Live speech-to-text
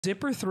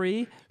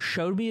Zipper3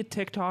 showed me a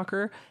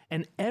TikToker,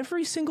 and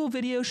every single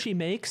video she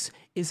makes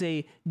is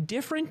a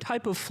different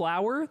type of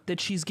flower that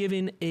she's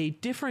given a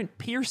different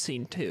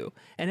piercing to.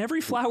 And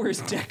every flower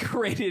is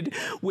decorated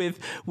with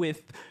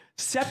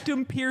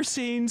septum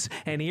piercings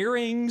and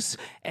earrings,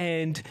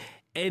 and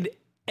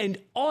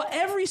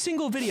every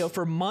single video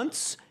for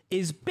months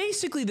is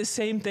basically the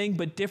same thing,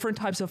 but different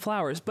types of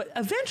flowers. But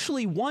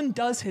eventually one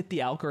does hit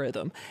the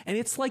algorithm, and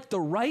it's like the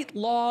right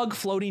log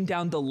floating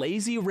down the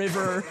lazy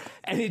river,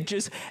 and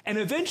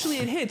eventually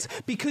it hits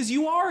because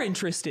you are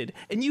interested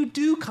and you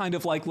do kind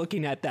of like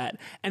looking at that.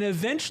 And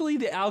eventually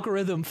the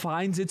algorithm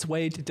finds its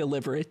way to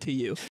deliver it to you.